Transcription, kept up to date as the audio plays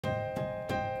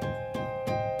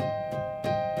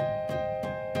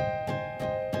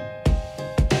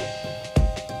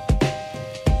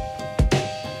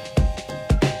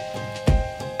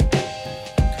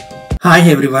Hi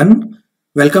everyone,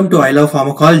 welcome to I Love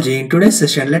Pharmacology. In today's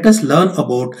session, let us learn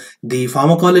about the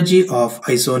pharmacology of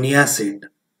isoniazid.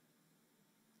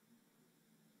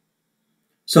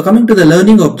 So coming to the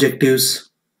learning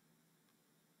objectives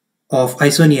of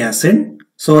isoniazid.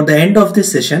 So at the end of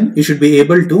this session, you should be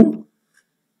able to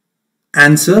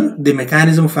answer the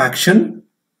mechanism of action,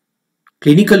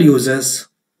 clinical uses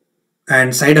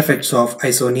and side effects of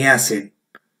isoniazid.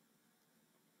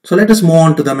 So let us move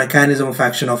on to the mechanism of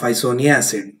action of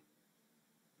isoniazid.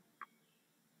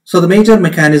 So the major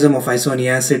mechanism of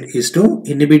isoniazid is to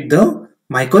inhibit the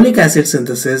mycolic acid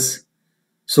synthesis.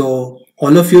 So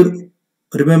all of you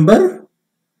remember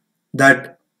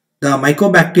that the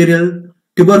mycobacterial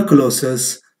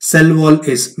tuberculosis cell wall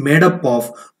is made up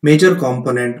of major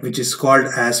component which is called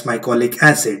as mycolic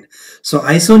acid. So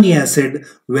isoniazid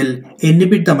will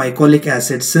inhibit the mycolic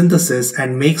acid synthesis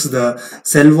and makes the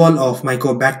cell wall of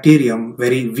mycobacterium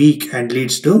very weak and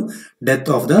leads to death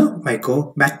of the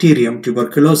mycobacterium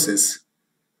tuberculosis.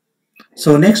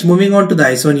 So next, moving on to the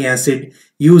isoniazid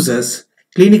uses.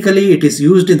 Clinically, it is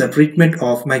used in the treatment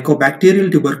of mycobacterial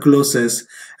tuberculosis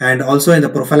and also in the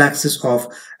prophylaxis of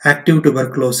active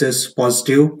tuberculosis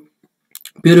positive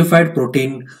purified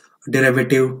protein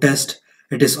derivative test.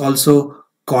 It is also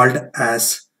called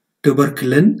as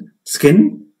tuberculin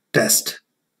skin test.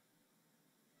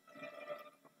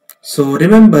 So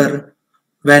remember,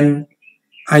 when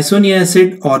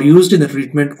isoniazid are used in the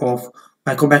treatment of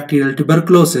mycobacterial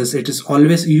tuberculosis, it is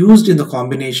always used in the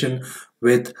combination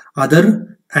with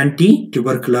other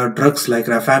anti-tubercular drugs like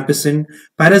rifampicin,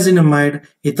 pyrazinamide,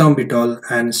 ethambutol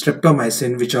and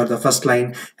streptomycin, which are the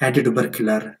first-line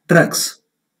anti-tubercular drugs.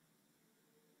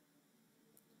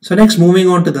 So next, moving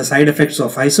on to the side effects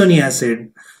of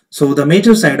isoniazid. So the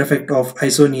major side effect of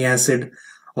isoniazid,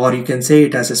 or you can say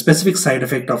it as a specific side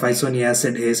effect of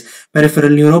isoniazid, is peripheral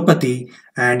neuropathy,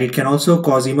 and it can also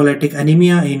cause hemolytic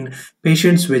anemia in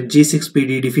patients with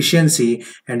G6PD deficiency,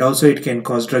 and also it can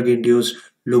cause drug-induced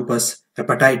lupus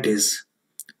hepatitis.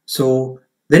 So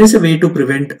there is a way to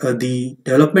prevent the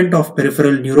development of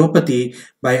peripheral neuropathy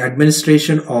by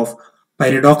administration of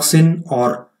pyridoxine,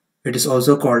 or it is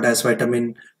also called as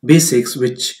vitamin B6,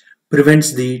 which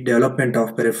prevents the development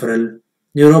of peripheral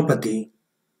neuropathy.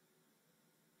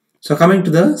 So coming to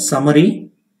the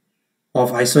summary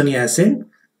of isoniazid,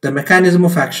 the mechanism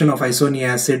of action of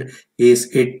isoniazid is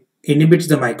it inhibits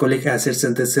the mycolic acid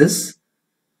synthesis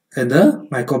in the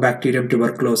Mycobacterium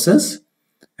tuberculosis,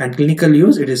 and clinical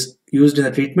use, it is used in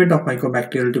the treatment of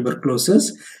mycobacterial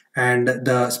tuberculosis, and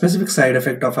the specific side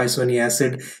effect of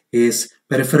isoniazid is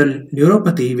peripheral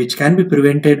neuropathy, which can be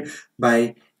prevented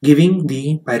by giving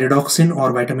the pyridoxine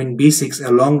or vitamin B6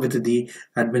 along with the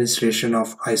administration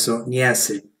of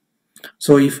isoniazid.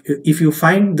 So if you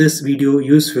find this video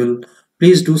useful,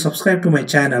 please do subscribe to my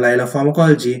channel I Love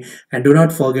Pharmacology, and do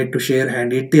not forget to share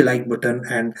and hit the like button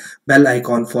and bell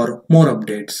icon for more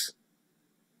updates.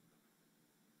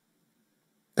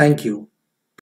 Thank you.